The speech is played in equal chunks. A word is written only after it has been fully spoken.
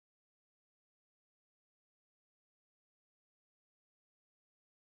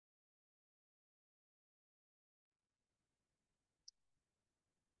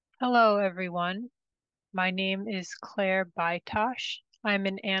Hello, everyone. My name is Claire Baitosh. I'm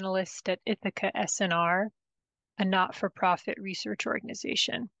an analyst at Ithaka S+R, a not-for-profit research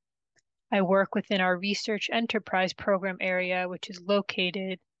organization. I work within our Research Enterprise Program area, which is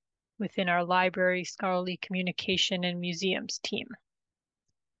located within our Library, Scholarly Communication, and Museums team.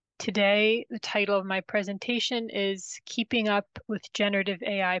 Today, the title of my presentation is Keeping Up with Generative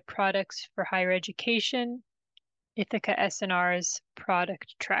AI Products for Higher Education, Ithaka S+R's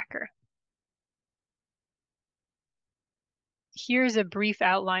Product Tracker. Here's a brief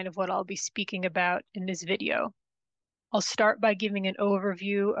outline of what I'll be speaking about in this video. I'll start by giving an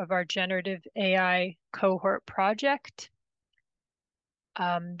overview of our generative AI cohort project.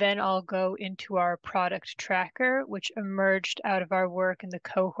 Then I'll go into our product tracker, which emerged out of our work in the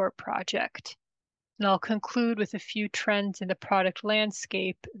cohort project. And I'll conclude with a few trends in the product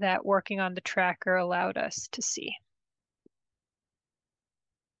landscape that working on the tracker allowed us to see.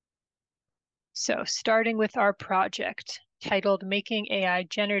 So starting with our project, titled Making AI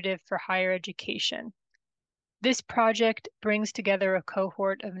Generative for Higher Education. This project brings together a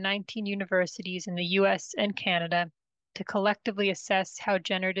cohort of 19 universities in the US and Canada to collectively assess how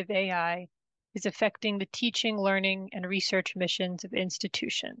generative AI is affecting the teaching, learning, and research missions of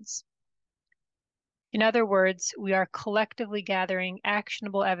institutions. In other words, we are collectively gathering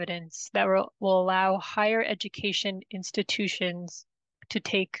actionable evidence that will allow higher education institutions to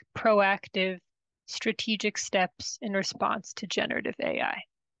take proactive, strategic steps in response to generative AI.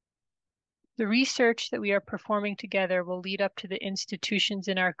 The research that we are performing together will lead up to the institutions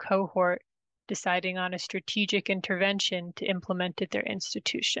in our cohort deciding on a strategic intervention to implement at their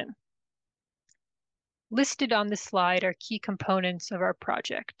institution. Listed on this slide are key components of our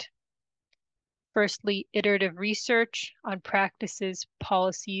project. Firstly, iterative research on practices,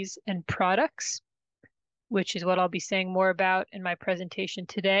 policies, and products, which is what I'll be saying more about in my presentation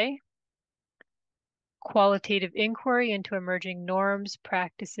today. Qualitative inquiry into emerging norms,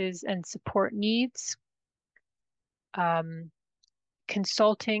 practices, and support needs.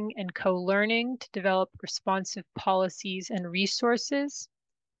 Consulting and co-learning to develop responsive policies and resources.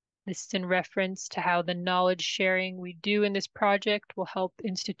 This is in reference to how the knowledge sharing we do in this project will help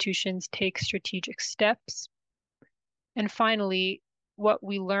institutions take strategic steps. And finally, what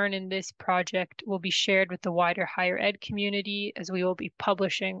we learn in this project will be shared with the wider higher ed community as we will be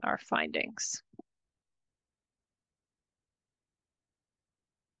publishing our findings.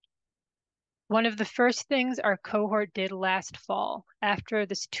 One of the first things our cohort did last fall, after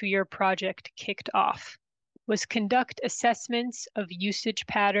this 2-year project kicked off, was conduct assessments of usage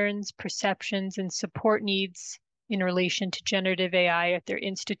patterns, perceptions, and support needs in relation to generative AI at their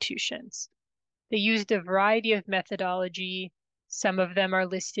institutions. They used a variety of methodology. Some of them are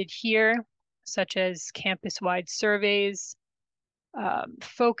listed here, such as campus-wide surveys,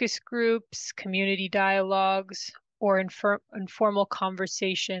 focus groups, community dialogues, or informal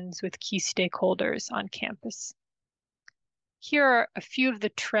conversations with key stakeholders on campus. Here are a few of the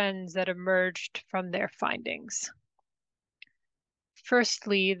trends that emerged from their findings.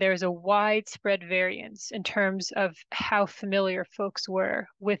 Firstly, there's a widespread variance in terms of how familiar folks were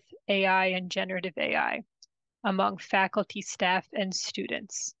with AI and generative AI among faculty, staff, and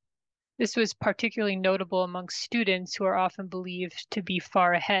students. This was particularly notable among students who are often believed to be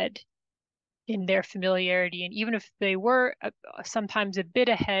far ahead in their familiarity. And even if they were sometimes a bit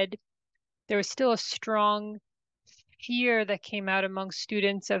ahead, there was still a strong fear that came out among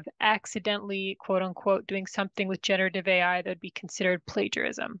students of accidentally, quote unquote, doing something with generative AI that would be considered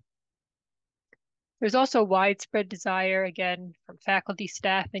plagiarism. There's also widespread desire, again, from faculty,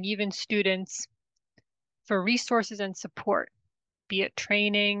 staff, and even students for resources and support, be it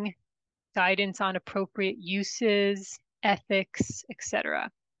training, guidance on appropriate uses, ethics, etc.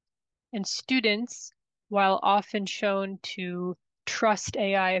 And students, while often shown to trust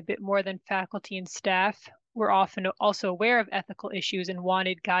AI a bit more than faculty and staff, were often also aware of ethical issues and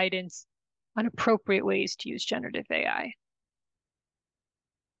wanted guidance on appropriate ways to use generative AI.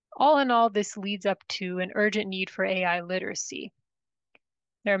 All in all, this leads up to an urgent need for AI literacy.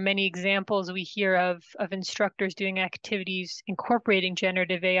 There are many examples we hear of instructors doing activities incorporating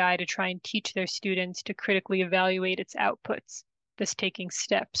generative AI to try and teach their students to critically evaluate its outputs, thus taking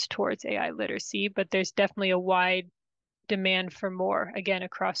steps towards AI literacy, but there's definitely a wide demand for more, again,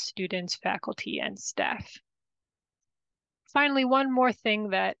 across students, faculty, and staff. Finally, one more thing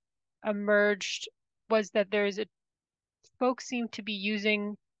that emerged was that folks seem to be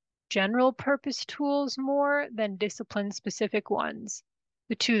using general purpose tools more than discipline-specific ones.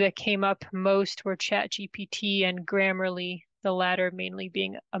 The two that came up most were ChatGPT and Grammarly, the latter mainly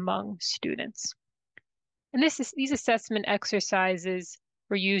being among students. And these assessment exercises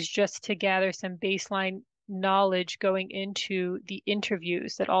were used just to gather some baseline knowledge going into the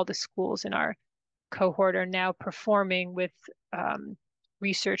interviews that all the schools in our cohort are now performing with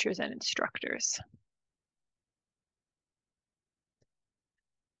researchers and instructors.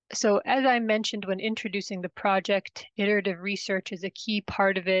 So as I mentioned when introducing the project, iterative research is a key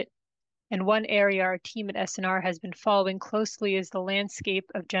part of it. And one area our team at S+R has been following closely is the landscape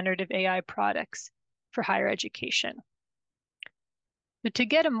of generative AI products for higher education. But to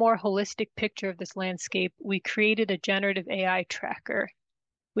get a more holistic picture of this landscape, we created a generative AI tracker,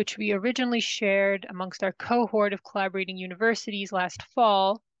 which we originally shared amongst our cohort of collaborating universities last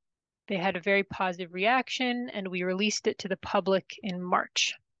fall. They had a very positive reaction, and we released it to the public in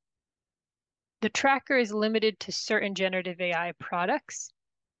March. The tracker is limited to certain generative AI products.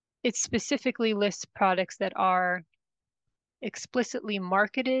 It specifically lists products that are explicitly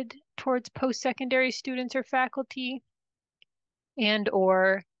marketed towards post-secondary students or faculty and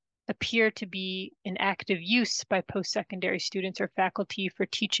or appear to be in active use by post-secondary students or faculty for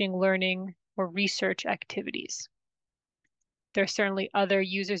teaching, learning, or research activities. There are certainly other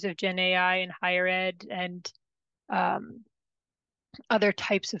users of Gen AI in higher ed and other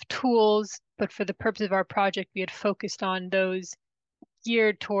types of tools, but for the purpose of our project, we had focused on those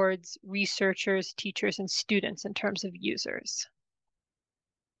geared towards researchers, teachers, and students in terms of users.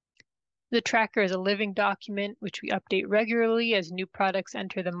 The tracker is a living document which we update regularly as new products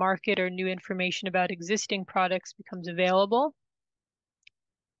enter the market or new information about existing products becomes available.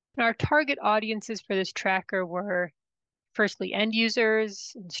 And our target audiences for this tracker were firstly end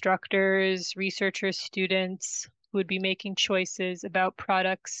users, instructors, researchers, students who would be making choices about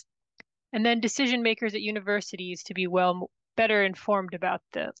products, and then decision makers at universities to be better informed about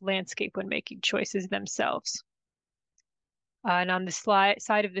the landscape when making choices themselves. And on the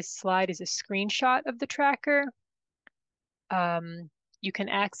side of this slide is a screenshot of the tracker. You can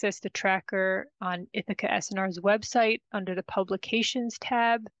access the tracker on Ithaka S+R's website under the Publications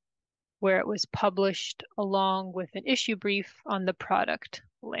tab, where it was published along with an issue brief on the product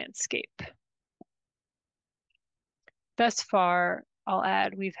landscape. Thus far, I'll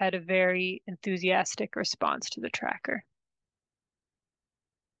add, we've had a very enthusiastic response to the tracker.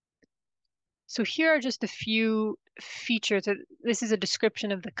 So here are just a few features. This is a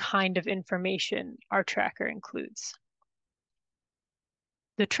description of the kind of information our tracker includes.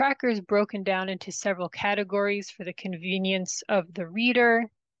 The tracker is broken down into several categories for the convenience of the reader.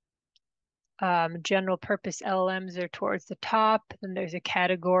 General purpose LLMs are towards the top. Then there's a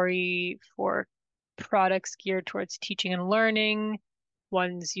category for products geared towards teaching and learning.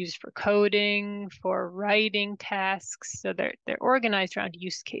 One's used for coding, for writing tasks. So they're organized around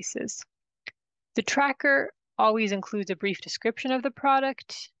use cases. The tracker always includes a brief description of the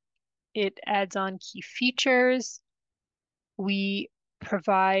product. It adds on key features. We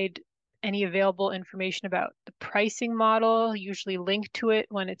provide any available information about the pricing model, usually linked to it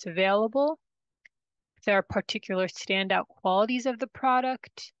when it's available. If there are particular standout qualities of the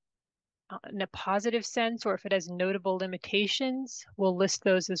product in a positive sense, or if it has notable limitations, we'll list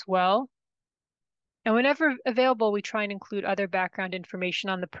those as well. And whenever available, we try and include other background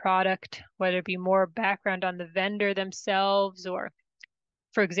information on the product, whether it be more background on the vendor themselves, or,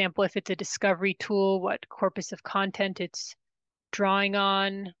 for example, if it's a discovery tool, what corpus of content it's drawing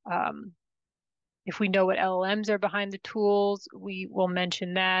on. If we know what LLMs are behind the tools, we will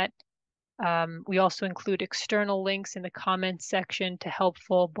mention that. We also include external links in the comments section to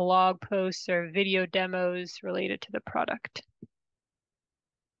helpful blog posts or video demos related to the product.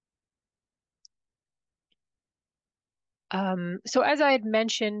 So as I had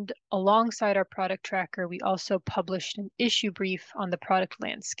mentioned, alongside our product tracker, we also published an issue brief on the product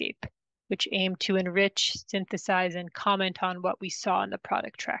landscape, which aimed to enrich, synthesize, and comment on what we saw in the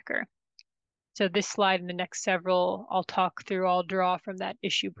product tracker. So this slide and the next several I'll talk through, I'll draw from that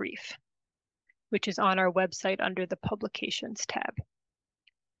issue brief, which is on our website under the Publications tab.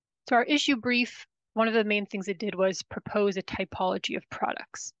 So our issue brief, one of the main things it did was propose a typology of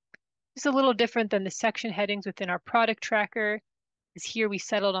products. It's a little different than the section headings within our product tracker, as here we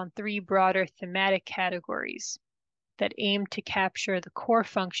settled on 3 broader thematic categories that aim to capture the core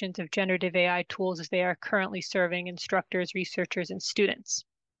functions of generative AI tools as they are currently serving instructors, researchers, and students.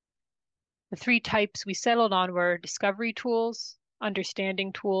 The 3 types we settled on were discovery tools,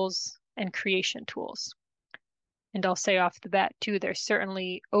 understanding tools, and creation tools. And I'll say off the bat too, there's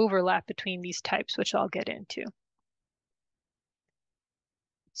certainly overlap between these types, which I'll get into.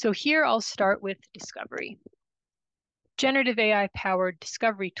 So here I'll start with discovery. Generative AI-powered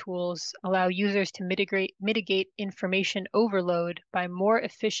discovery tools allow users to mitigate information overload by more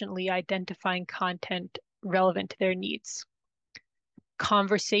efficiently identifying content relevant to their needs.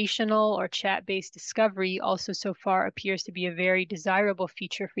 Conversational or chat-based discovery also so far appears to be a very desirable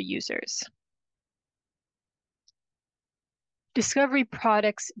feature for users. Discovery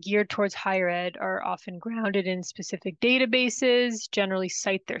products geared towards higher ed are often grounded in specific databases, generally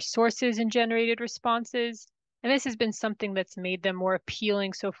cite their sources in generated responses, and this has been something that's made them more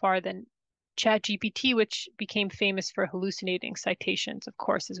appealing so far than ChatGPT, which became famous for hallucinating citations, of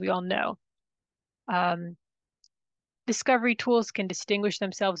course, as we all know. Discovery tools can distinguish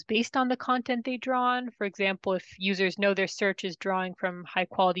themselves based on the content they draw on. For example, if users know their search is drawing from high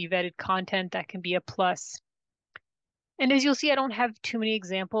quality vetted content, that can be a plus. And as you'll see, I don't have too many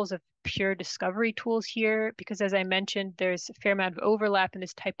examples of pure discovery tools here because, as I mentioned, there's a fair amount of overlap in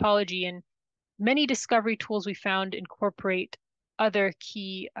this typology, and many discovery tools we found incorporate other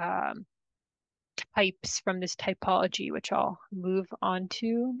key types from this typology, which I'll move on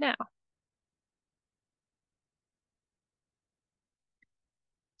to now.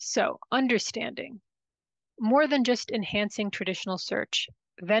 So, understanding. More than just enhancing traditional search,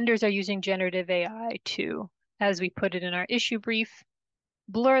 vendors are using generative AI to, as we put it in our issue brief,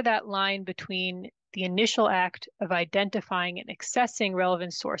 blur that line between the initial act of identifying and accessing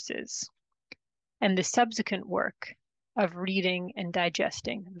relevant sources and the subsequent work of reading and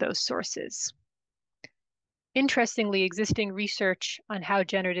digesting those sources. Interestingly, existing research on how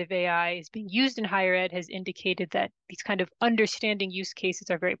generative AI is being used in higher ed has indicated that these kind of understanding use cases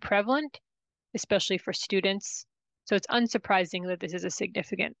are very prevalent, especially for students. So it's unsurprising that this is a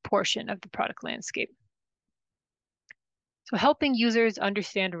significant portion of the product landscape. So helping users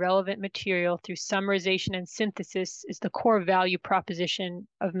understand relevant material through summarization and synthesis is the core value proposition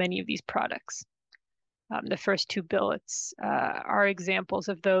of many of these products. The first two bullets are examples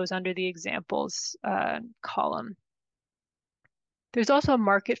of those under the examples column. There's also a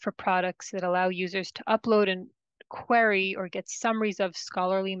market for products that allow users to upload and query or get summaries of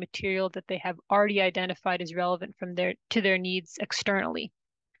scholarly material that they have already identified as relevant to their needs externally.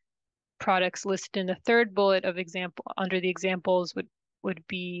 Products listed in the third bullet of example under the examples would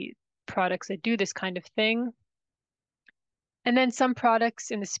be products that do this kind of thing. And then some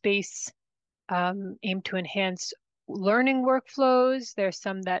products in the space aim to enhance learning workflows. There are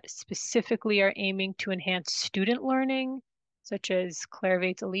some that specifically are aiming to enhance student learning, such as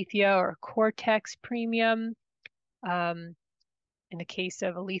Clarivate's Alethea or Cortex Premium. In the case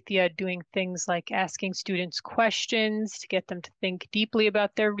of Alethea, doing things like asking students questions to get them to think deeply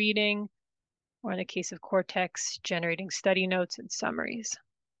about their reading, or in the case of Cortex, generating study notes and summaries.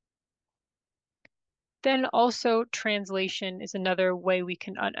 Then also translation is another way we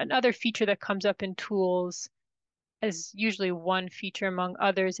can, another feature that comes up in tools as usually one feature among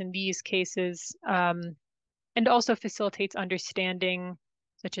others in these cases, and also facilitates understanding,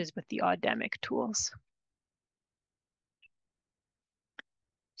 such as with the Audemic tools.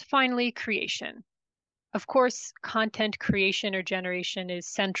 Finally, creation. Of course, content creation or generation is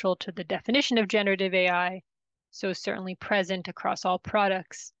central to the definition of generative AI, so certainly present across all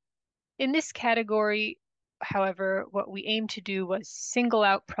products. In this category, however, what we aim to do was single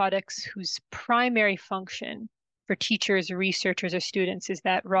out products whose primary function for teachers, researchers, or students is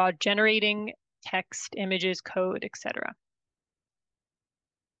that raw generating text, images, code, etc.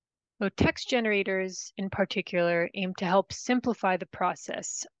 So text generators in particular aim to help simplify the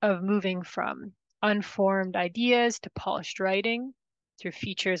process of moving from unformed ideas to polished writing through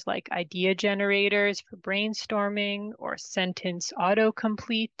features like idea generators for brainstorming or sentence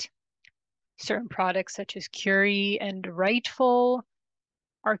autocomplete. Certain products such as Curie and Writeful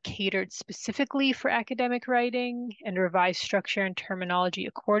are catered specifically for academic writing and revise structure and terminology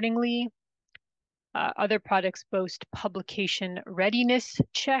accordingly. Other products boast publication readiness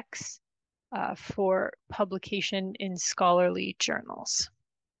checks for publication in scholarly journals.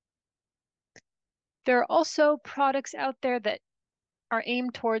 There are also products out there that are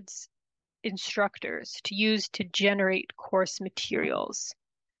aimed towards instructors to use to generate course materials.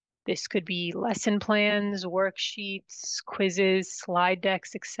 This could be lesson plans, worksheets, quizzes, slide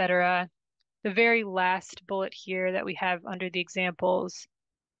decks, etc. The very last bullet here that we have under the examples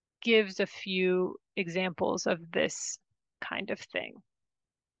gives a few examples of this kind of thing.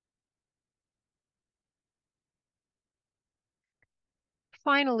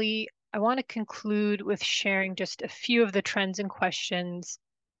 Finally, I want to conclude with sharing just a few of the trends and questions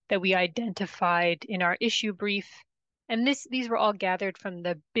that we identified in our issue brief. And these were all gathered from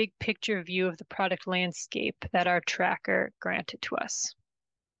the big picture view of the product landscape that our tracker granted to us.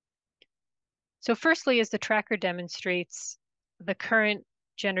 So firstly, as the tracker demonstrates, the current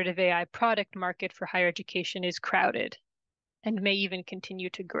generative AI product market for higher education is crowded and may even continue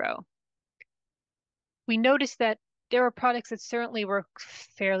to grow. We noticed that There were products that certainly were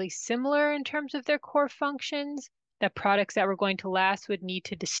fairly similar in terms of their core functions, that products that were going to last would need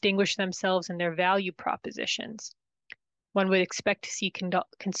to distinguish themselves in their value propositions. One would expect to see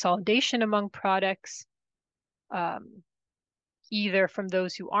consolidation among products, um, either from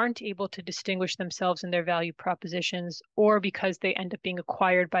those who aren't able to distinguish themselves in their value propositions or because they end up being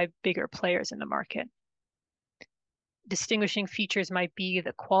acquired by bigger players in the market. Distinguishing features might be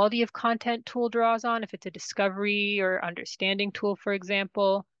the quality of content tool draws on, if it's a discovery or understanding tool, for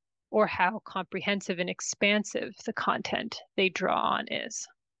example, or how comprehensive and expansive the content they draw on is.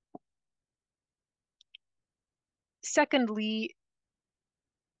 Secondly,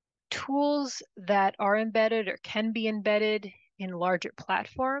 tools that are embedded or can be embedded in larger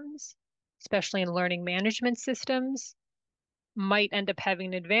platforms, especially in learning management systems, might end up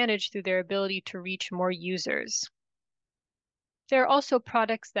having an advantage through their ability to reach more users. There are also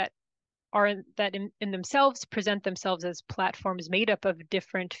products that in themselves present themselves as platforms made up of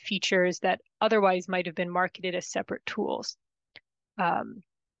different features that otherwise might have been marketed as separate tools, um,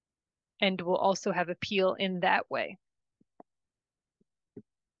 and will also have appeal in that way.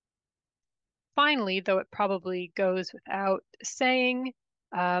 Finally, though it probably goes without saying,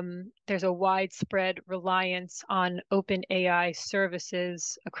 there's a widespread reliance on open AI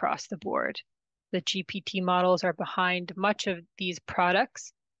services across the board. The GPT models are behind much of these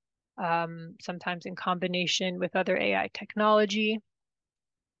products, sometimes in combination with other AI technology.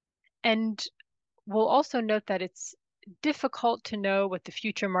 And we'll also note that it's difficult to know what the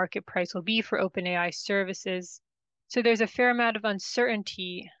future market price will be for OpenAI services. So there's a fair amount of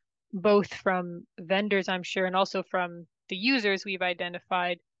uncertainty, both from vendors, I'm sure, and also from the users we've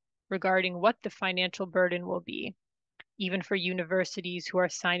identified regarding what the financial burden will be, even for universities who are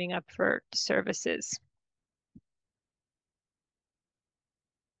signing up for services.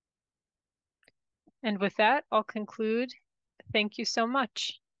 And with that, I'll conclude. Thank you so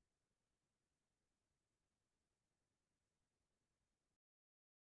much.